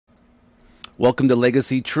Welcome to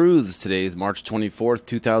Legacy Truths. Today is March 24th,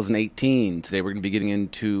 2018. Today we're going to be getting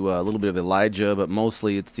into a little bit of Elijah, but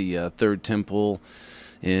mostly it's the third temple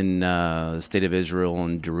in the state of Israel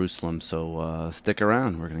and Jerusalem. So stick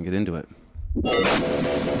around. We're going to get into it.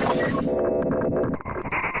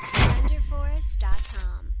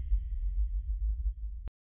 Wonderforest.com.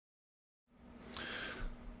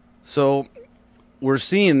 So we're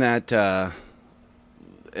seeing that at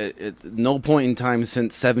no point in time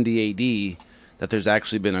since 70 AD that there's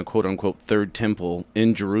actually been a quote-unquote third temple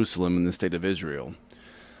in Jerusalem in the state of Israel.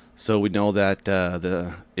 So we know that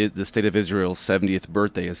the state of Israel's 70th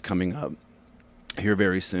birthday is coming up here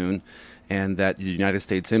very soon, and that the United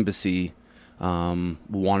States Embassy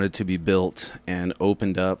wanted to be built and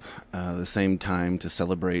opened up the same time to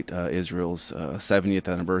celebrate Israel's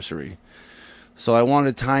 70th anniversary. So I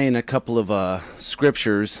wanted to tie in a couple of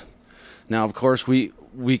scriptures. Now, of course, we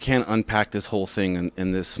can't unpack this whole thing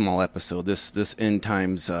in this small episode. This end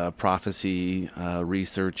times prophecy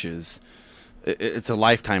research it's a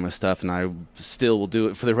lifetime of stuff, and I still will do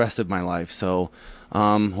it for the rest of my life. So,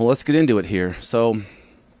 well, let's get into it here. So,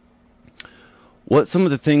 what some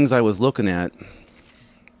of the things I was looking at,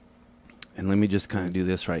 and let me just kind of do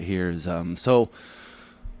this right here, is so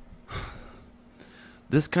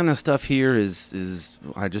this kind of stuff here is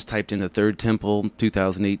I just typed in the Third Temple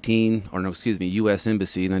 2018, or no, excuse me, U.S.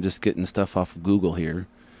 Embassy, and I'm just getting stuff off of Google here.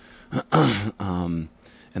 And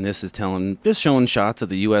this is just showing shots of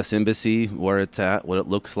the U.S. Embassy, where it's at, what it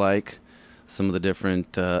looks like, some of the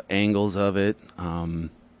different angles of it. I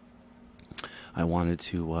wanted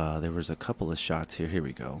to, there was a couple of shots here. Here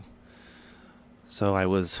we go. So I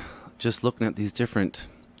was just looking at these different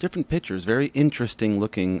pictures, very interesting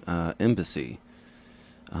looking embassy.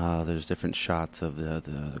 There's different shots of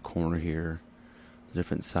the corner here,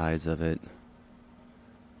 different sides of it.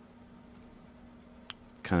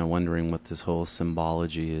 Kind of wondering what this whole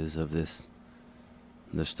symbology is of this,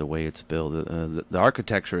 just the way it's built. The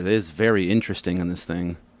architecture is very interesting in this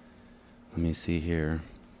thing. Let me see here.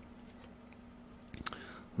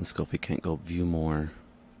 Let's go if we can't go view more.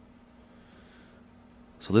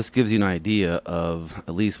 So this gives you an idea of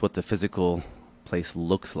at least what the physical place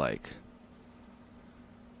looks like.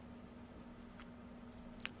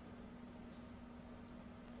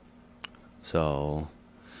 So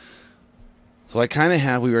I kind of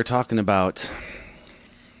have, we were talking about,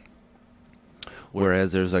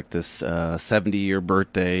 whereas there's like this 70-year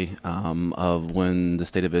birthday of when the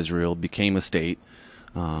state of Israel became a state,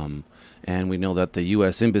 and we know that the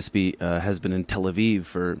U.S. Embassy has been in Tel Aviv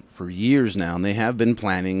for years now, and they have been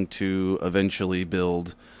planning to eventually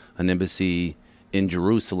build an embassy in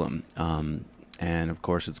Jerusalem, and of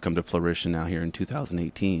course it's come to fruition now here in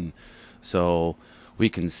 2018. So we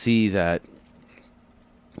can see that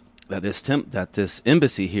this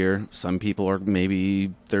embassy here, some people are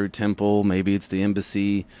maybe Third Temple, maybe it's the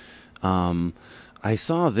embassy. I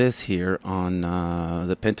saw this here on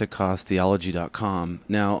the PentecostTheology.com.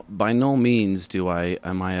 Now, by no means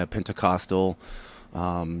am I a Pentecostal.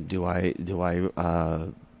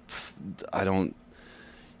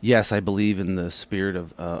 Yes, I believe in the spirit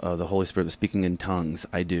of the Holy Spirit, the speaking in tongues.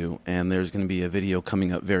 I do, and there's going to be a video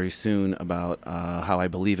coming up very soon about how I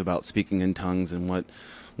believe about speaking in tongues and what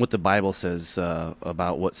the Bible says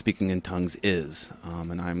about what speaking in tongues is.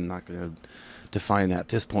 And I'm not going to define that at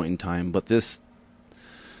this point in time, but this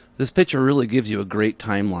picture really gives you a great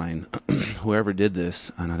timeline. Whoever did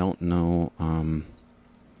this, and I don't know, I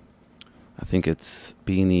think it's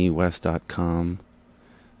beaniewest.com.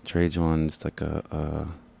 Trades one, it's like a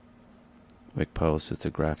quick post, it's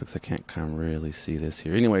the graphics. I can't kind of really see this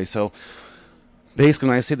here. Anyway, so basically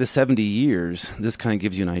when I say the 70 years, this kind of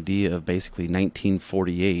gives you an idea of basically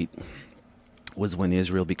 1948 was when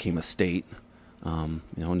Israel became a state.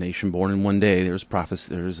 Nation born in one day. There's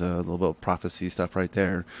prophecy. There's a little bit of prophecy stuff right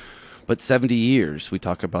there. But 70 years, we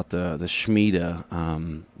talk about the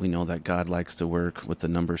Shemitah. We know that God likes to work with the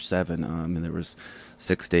number 7. And there was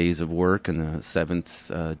 6 days of work, and the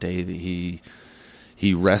 7th day that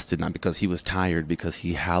he rested, not because he was tired, because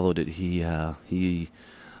he hallowed it. He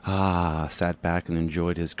sat back and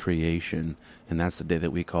enjoyed his creation, and that's the day that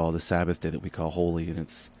we call the Sabbath day, that we call holy. And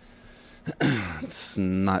it's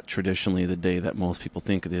not traditionally the day that most people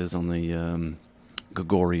think it is on the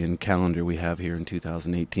Gregorian calendar we have here in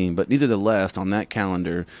 2018. But nevertheless, on that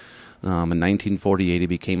calendar, in 1948 it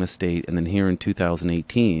became a state, and then here in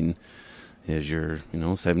 2018 is your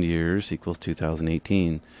 70 years equals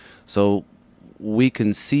 2018. So we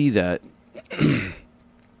can see that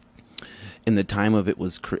in in the time of it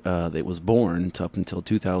was born to up until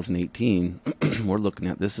 2018, we're looking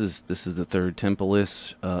at this is the third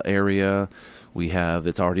temple-ish area. We have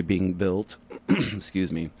it's already being built.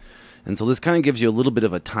 Excuse me. And so this kind of gives you a little bit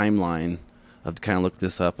of a timeline of to kind of look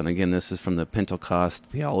this up. And again, this is from the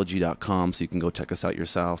PentecostTheology.com, so you can go check us out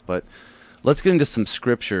yourself. But let's get into some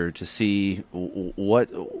scripture to see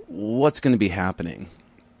what's going to be happening,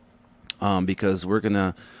 because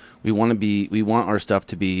we want our stuff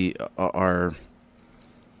to be our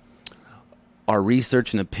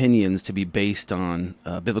research and opinions to be based on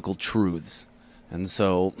biblical truths. And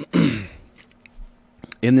so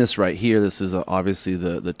in this right here, this is obviously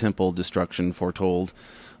the temple destruction foretold.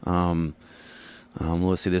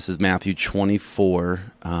 Let's see, this is Matthew 24.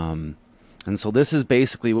 And so this is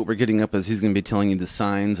basically what we're getting up as he's going to be telling you the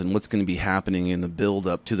signs and what's going to be happening in the build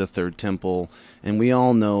up to the third temple. And we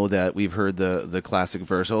all know that we've heard the classic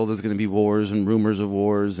verse, oh, there's going to be wars and rumors of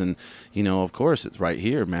wars. And, you know, of course, it's right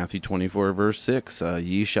here, Matthew 24, verse 6.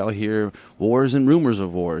 Ye shall hear wars and rumors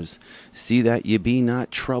of wars. See that ye be not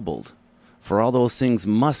troubled. For all those things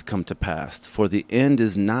must come to pass, for the end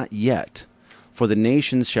is not yet. For the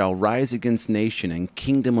nations shall rise against nation, and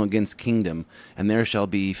kingdom against kingdom, and there shall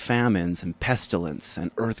be famines and pestilence and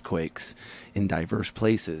earthquakes in diverse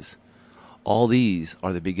places. All these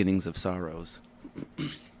are the beginnings of sorrows.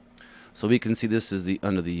 So we can see this is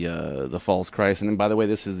under the false Christ. And then, by the way,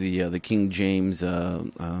 this is the King James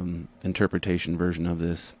interpretation version of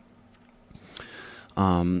this.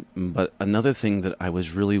 But another thing that I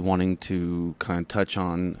was really wanting to kind of touch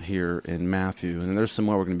on here in Matthew, and there's some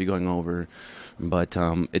more we're going to be going over, but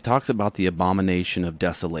it talks about the abomination of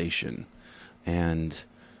desolation. And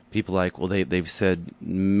people they've said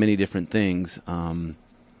many different things.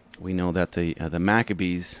 We know that the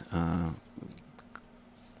Maccabees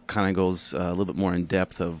kind of goes a little bit more in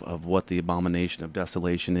depth of what the abomination of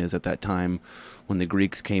desolation is at that time when the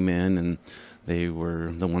Greeks came in, and they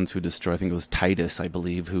were the ones who destroyed, I think it was Titus, I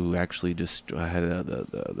believe, who actually just had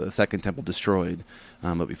the second temple destroyed.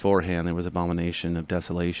 But beforehand, there was abomination of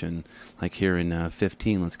desolation. Like here in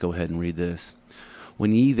 15, let's go ahead and read this.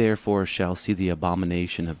 When ye therefore shall see the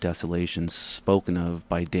abomination of desolation spoken of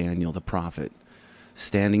by Daniel the prophet,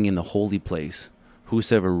 standing in the holy place,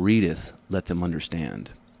 whosoever readeth, let them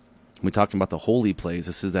understand. When we're talking about the holy place,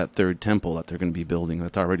 this is that third temple that they're going to be building,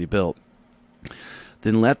 that's already built.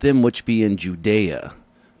 Then let them which be in Judea.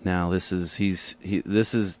 Now this is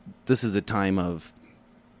the time of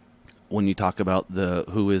when you talk about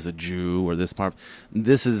who is a Jew or this part.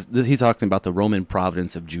 He's talking about the Roman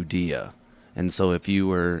province of Judea. And so if you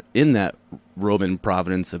were in that Roman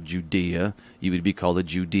province of Judea, you would be called a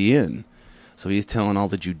Judean. So he's telling all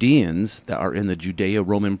the Judeans that are in the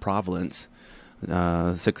Judea-Roman province,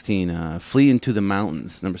 16, flee into the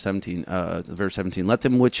mountains. Number 17, verse 17, let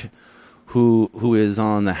them who is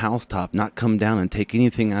on the housetop not come down and take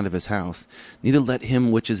anything out of his house, neither let him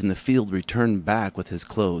which is in the field return back with his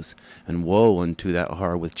clothes. And woe unto that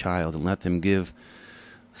are with child, and let them give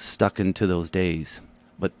stuck into those days.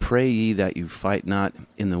 But pray ye that you fight not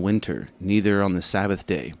in the winter, neither on the Sabbath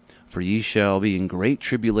day, for ye shall be in great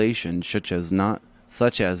tribulation, such as not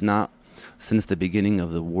since the beginning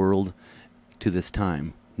of the world to this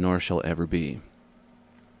time, nor shall ever be.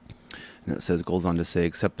 And it goes on to say,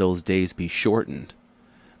 except those days be shortened,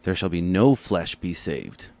 there shall be no flesh be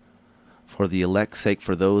saved. For the elect's sake,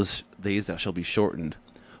 for those days that shall be shortened.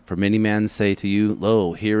 For many men say to you,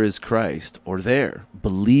 lo, here is Christ, or there,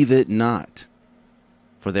 believe it not.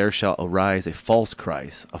 For there shall arise a false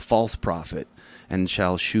Christ, a false prophet, and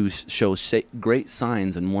shall show great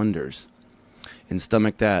signs and wonders. And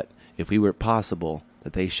stomach that, if we were possible,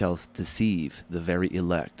 that they shall deceive the very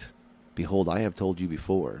elect. Behold, I have told you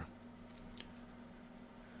before.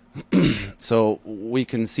 So we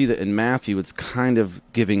can see that in Matthew, it's kind of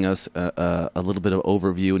giving us a little bit of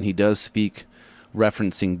overview, and he does speak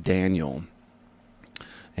referencing Daniel.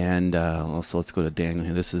 And also, let's go to Daniel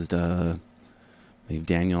here. This is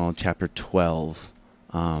Daniel chapter 12.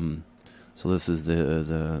 So this is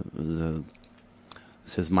it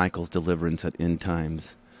says Michael's deliverance at end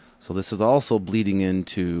times. So this is also bleeding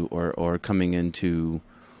into or coming into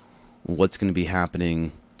what's going to be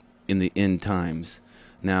happening in the end times.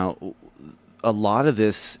 Now, a lot of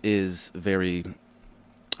this is very,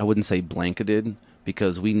 I wouldn't say blanketed,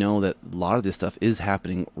 because we know that a lot of this stuff is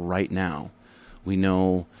happening right now. We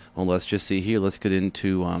know, well, let's just see here. Let's get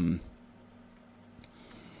into, and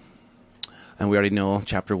we already know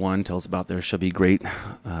chapter 1 tells about there shall be great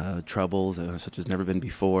troubles, such as never been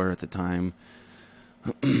before at the time.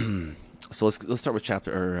 So let's start with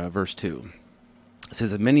verse 2. It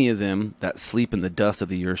says that many of them that sleep in the dust of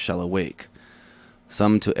the earth shall awake.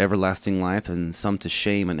 some to everlasting life, and some to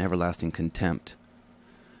shame and everlasting contempt.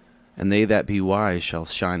 And they that be wise shall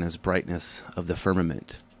shine as brightness of the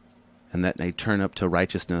firmament, and that they turn up to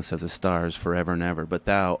righteousness as the stars forever and ever. But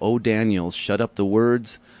thou, O Daniel, shut up the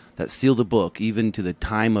words that seal the book, even to the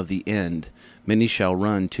time of the end. Many shall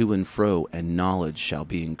run to and fro, and knowledge shall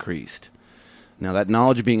be increased. Now, that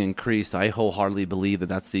knowledge being increased, I wholeheartedly believe that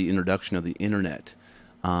that's the introduction of the internet.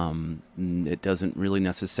 It doesn't really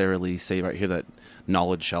necessarily say right here that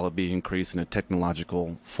knowledge shall be increased in a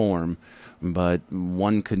technological form, but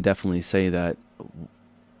one could definitely say that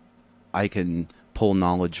I can pull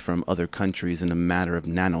knowledge from other countries in a matter of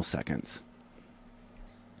nanoseconds.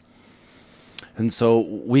 And so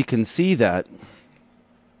we can see that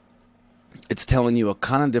it's telling you a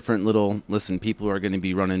kind of different little, listen, people are going to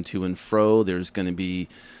be running to and fro. There's going to be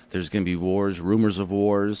wars, rumors of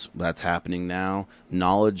wars. That's happening now.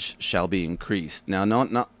 Knowledge shall be increased. Now,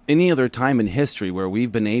 not any other time in history where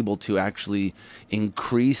we've been able to actually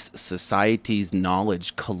increase society's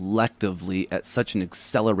knowledge collectively at such an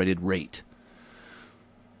accelerated rate.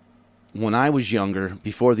 When I was younger,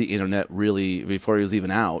 before the internet really, before it was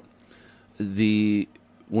even out,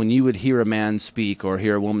 when you would hear a man speak or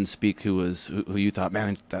hear a woman speak who you thought,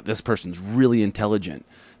 man, that this person's really intelligent.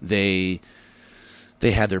 They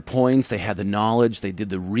had their points, they had the knowledge, they did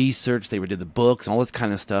the research, they did the books, all this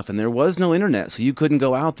kind of stuff, and there was no internet, so you couldn't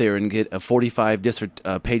go out there and get a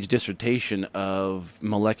 45-page dissertation of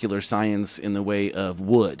molecular science in the way of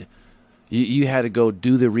wood. You had to go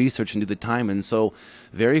do the research and do the time, and so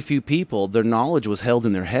very few people, their knowledge was held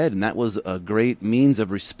in their head, and that was a great means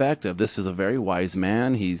of respect of this is a very wise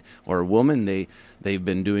man, or a woman. They've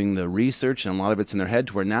been doing the research, and a lot of it's in their head.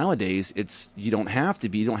 To where nowadays you don't have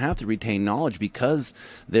to retain knowledge because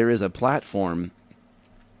there is a platform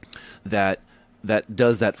that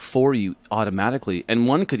does that for you automatically, and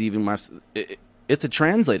one could even it's a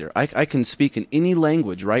translator. I can speak in any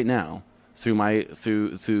language right now through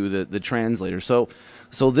the translator. So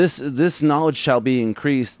this knowledge shall be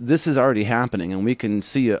increased. This is already happening, and we can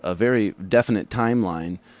see a very definite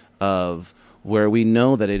timeline of where we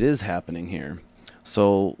know that it is happening here.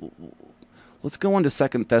 So let's go on to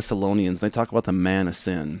 2 Thessalonians, and they talk about the man of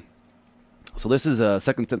sin. So this is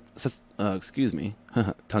excuse me,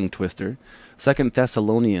 tongue twister. 2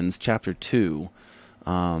 Thessalonians chapter 2.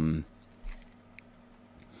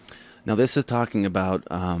 Now, this is talking about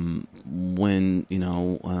when,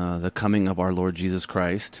 the coming of our Lord Jesus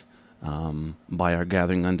Christ, by our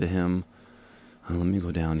gathering unto him. Let me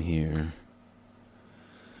go down here.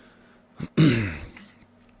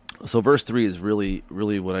 So verse 3 is really,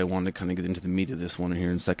 really what I wanted to kind of get into the meat of this one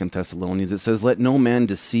here in 2 Thessalonians. It says, let no man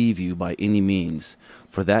deceive you by any means,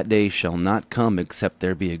 for that day shall not come except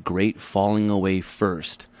there be a great falling away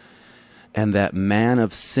first, and that man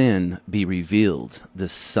of sin be revealed, the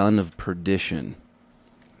son of perdition,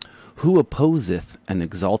 who opposeth and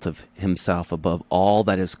exalteth himself above all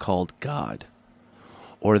that is called God,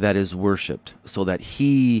 or that is worshipped, so that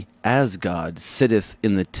he, as God, sitteth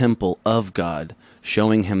in the temple of God,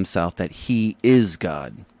 showing himself that he is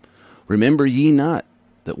God. Remember ye not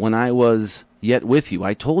that when I was yet with you,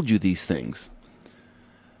 I told you these things?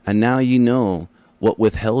 And now ye know what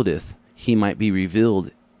withheldeth he might be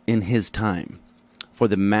revealed in his time. For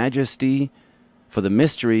the mystery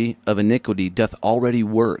of iniquity doth already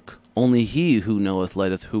work. Only he who knoweth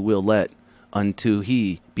letteth, who will let, unto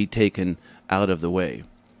he be taken out of the way.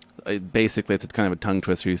 Basically, it's kind of a tongue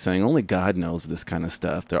twister. He's saying only God knows this kind of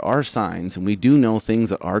stuff. There are signs, and we do know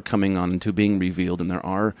things that are coming on into being revealed, and there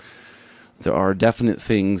are definite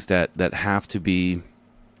things that have to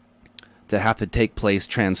take place,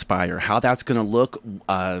 transpire. How that's going to look,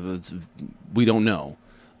 we don't know.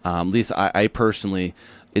 At least I personally,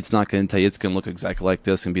 it's not going to tell you it's going to look exactly like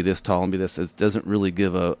this and be this tall and be this. It doesn't really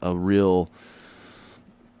give a real,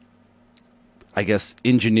 I guess,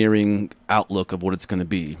 engineering outlook of what it's going to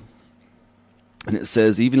be. And it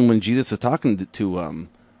says, even when Jesus is talking to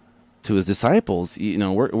his disciples,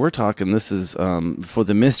 we're talking, this is, for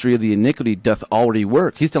the mystery of the iniquity doth already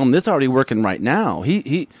work. He's telling them it's already working right now.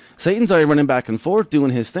 Satan's already running back and forth doing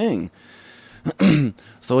his thing.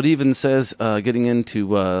 So it even says, getting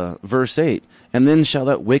into verse 8, and then shall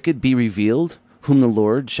that wicked be revealed, whom the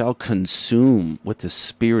Lord shall consume with the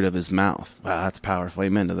spirit of his mouth. Wow, that's powerful.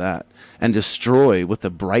 Amen to that. And destroy with the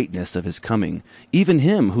brightness of his coming, even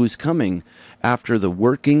him who is coming after the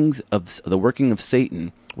working of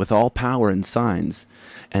Satan, with all power and signs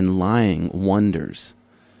and lying wonders,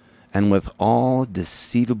 and with all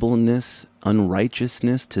deceivableness,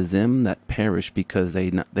 unrighteousness to them that perish, because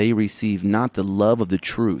they receive not the love of the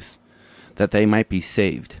truth, that they might be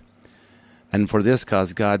saved. And for this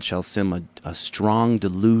cause God shall send a strong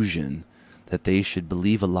delusion, that they should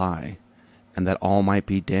believe a lie, and that all might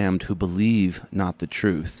be damned who believe not the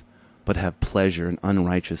truth, but have pleasure in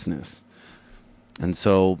unrighteousness. And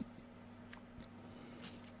so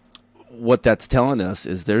what that's telling us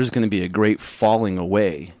is there's going to be a great falling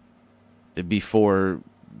away before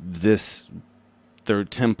this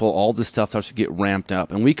third temple. All this stuff starts to get ramped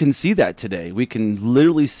up, and we can see that today. We can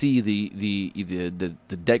literally see the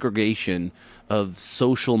degradation of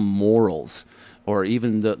social morals, or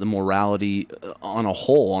even the morality on a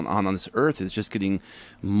whole on this earth is just getting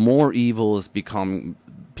more evil. Is becoming,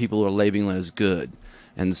 people are labeling it as good.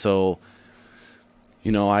 And so,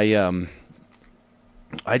 you know, I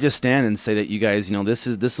just stand and say that, you guys, you know, this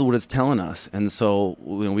is what it's telling us. And so,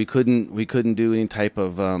 you know, we couldn't do any type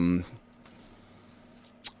of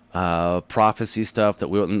prophecy stuff that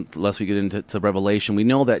unless we get into Revelation. We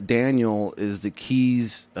know that Daniel is the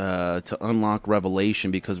keys to unlock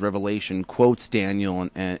Revelation, because Revelation quotes Daniel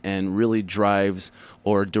and really drives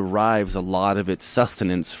or derives a lot of its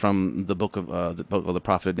sustenance from the book of the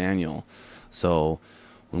prophet of Daniel. So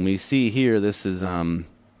when we see here, this is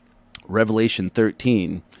Revelation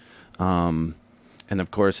 13, and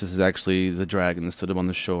of course this is actually the dragon that stood up on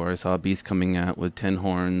the shore. I saw a beast coming out with 10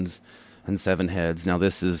 horns and 7 heads. Now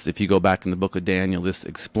this is, if you go back in the book of Daniel, this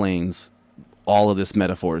explains all of this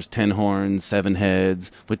metaphors: 10 horns, 7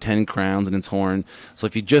 heads, with 10 crowns in its horn. So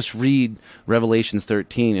if you just read Revelations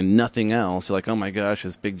 13 and nothing else, you're like, oh my gosh,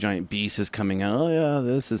 this big giant beast is coming out. Oh yeah,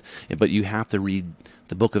 this is. But you have to read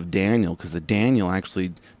the book of Daniel, because the Daniel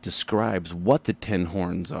actually describes what the 10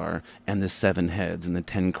 horns are, and the 7 heads, and the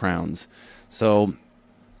 10 crowns. So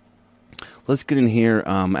let's get in here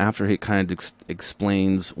after he kind of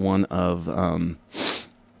explains after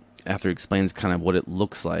he explains kind of what it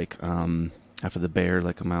looks like, after the bear,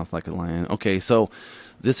 like a mouth like a lion. Okay, so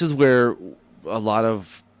this is where a lot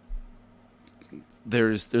of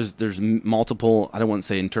there's multiple, I don't want to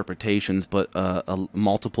say interpretations, but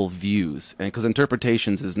multiple views. And because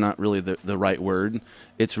interpretations is not really the right word,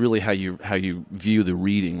 it's really how you view the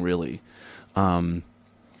reading, really. The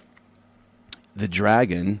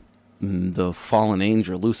dragon, the fallen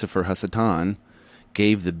angel, Lucifer Hasatan,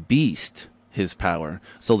 gave the beast his power.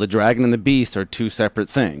 So the dragon and the beast are two separate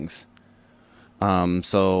things.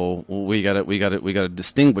 So we gotta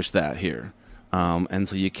distinguish that here. And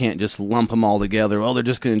so you can't just lump them all together. Oh, they're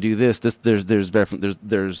just going to do this.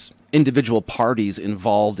 There's individual parties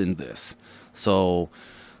involved in this. So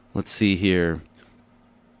let's see here.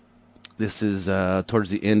 This is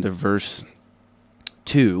towards the end of verse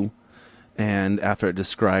 2. And after it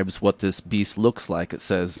describes what this beast looks like, it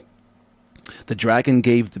says, the dragon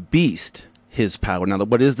gave the beast his power. Now,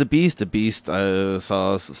 what is the beast? The beast, I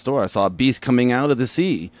saw a beast coming out of the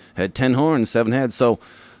sea, had 10 horns, 7 heads. So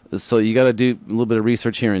you got to do a little bit of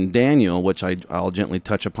research here in Daniel, which I'll gently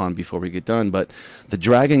touch upon before we get done. But the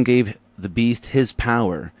dragon gave the beast his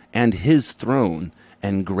power and his throne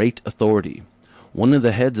and great authority. One of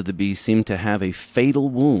the heads of the beast seemed to have a fatal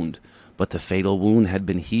wound, but the fatal wound had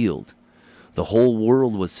been healed. The whole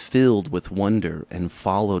world was filled with wonder and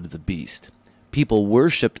followed the beast. People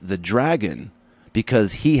worshipped the dragon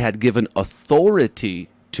because he had given authority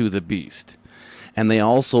to the beast. And they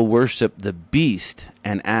also worshipped the beast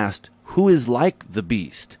and asked, who is like the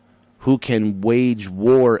beast? Who can wage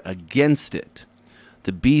war against it?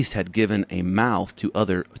 The beast had given a mouth to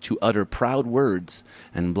utter proud words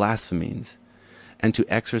and blasphemies, and to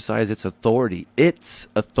exercise its authority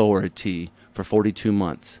for 42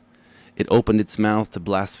 months. It opened its mouth to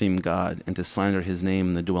blaspheme God and to slander his name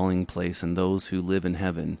in the dwelling place and those who live in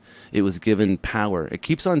heaven. It was given power. It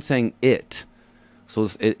keeps on saying it. So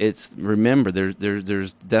it's remember,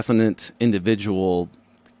 there's definite individual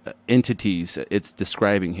entities it's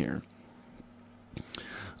describing here.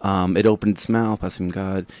 It opened its mouth, blaspheme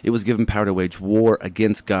God. It was given power to wage war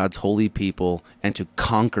against God's holy people and to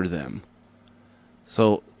conquer them.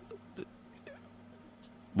 So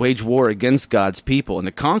wage war against God's people and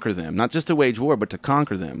to conquer them, not just to wage war, but to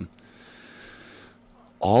conquer them.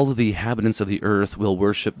 All of the inhabitants of the earth will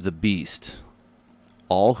worship the beast,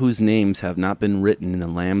 all whose names have not been written in the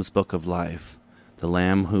Lamb's book of life, the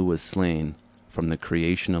Lamb who was slain from the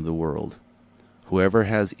creation of the world. Whoever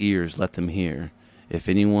has ears, let them hear. If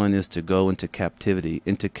anyone is to go into captivity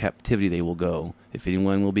they will go. If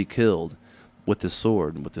anyone will be killed with the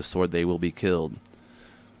sword they will be killed.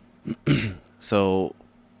 So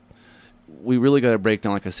we really got to break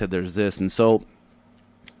down, like I said, there's this. And so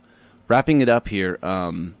wrapping it up here,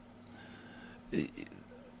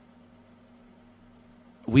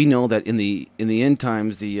 we know that in the end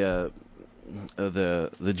times, the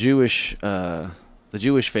Jewish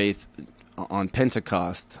faith on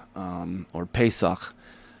Pentecost or Pesach,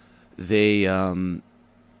 they open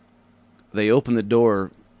the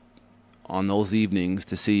door on those evenings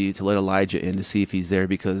to let Elijah in to see if he's there,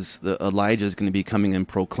 because Elijah is going to be coming and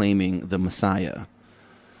proclaiming the Messiah.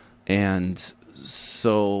 And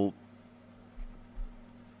so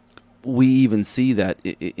we even see that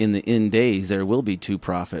in the end days there will be two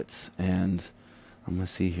prophets. And I'm going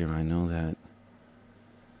to see here. I know that.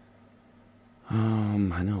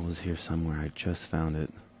 I know it was here somewhere. I just found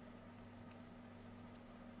it.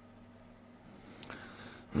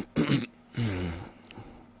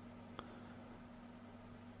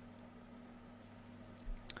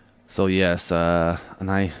 So yes,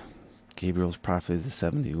 and Gabriel's prophecy of the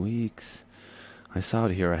 70 weeks. I saw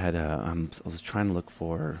it here. I was trying to look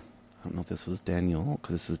for, I don't know if this was Daniel,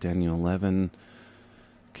 because this is Daniel 11.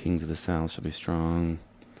 Kings of the South shall be strong.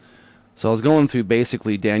 So I was going through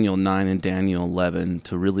basically Daniel 9 and Daniel 11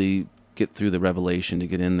 to really get through the revelation, to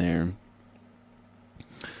get in there.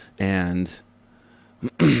 And,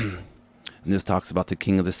 and this talks about the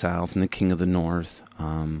king of the south and the king of the north.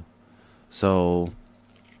 So,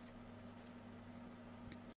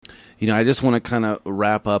 I just want to kind of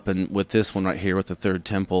wrap up and with this one right here with the third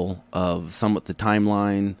temple of somewhat the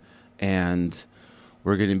timeline. And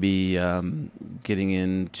we're going to be getting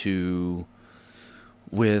into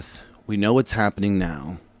we know what's happening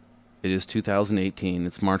now. It is 2018.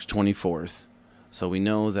 It's March 24th. So we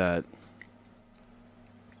know that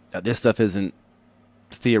this stuff isn't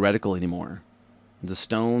theoretical anymore. The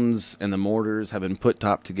stones and the mortars have been put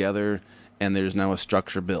top together, and there's now a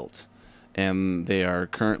structure built. And they are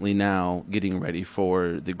currently now getting ready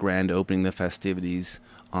for the grand opening, the festivities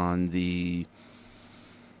on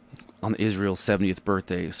Israel's 70th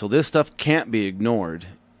birthday. So this stuff can't be ignored,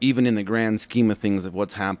 even in the grand scheme of things of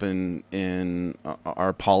what's happened in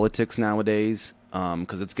our politics nowadays,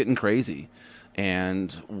 because it's getting crazy.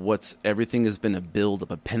 And everything has been a build up,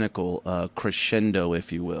 a pinnacle, a crescendo,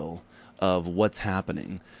 if you will, of what's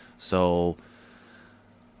happening. So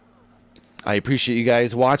I appreciate you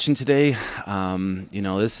guys watching today.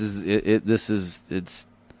 It's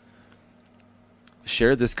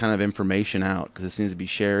share this kind of information out, because it needs to be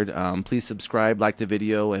shared. Please subscribe, like the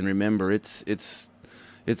video, and remember, it's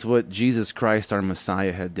what Jesus Christ, our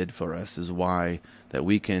Messiah, had did for us, is why that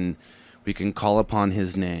we can call upon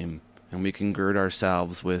his name, and we can gird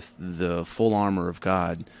ourselves with the full armor of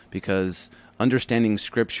God, because understanding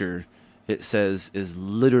Scripture, it says, is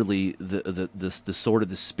literally the sword of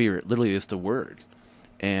the Spirit. Literally, is the word.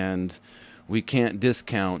 And we can't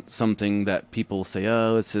discount something that people say,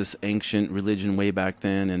 oh, it's this ancient religion way back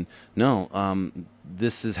then. And no,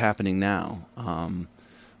 this is happening now.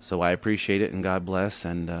 So I appreciate it, and God bless,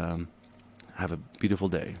 and have a beautiful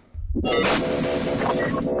day.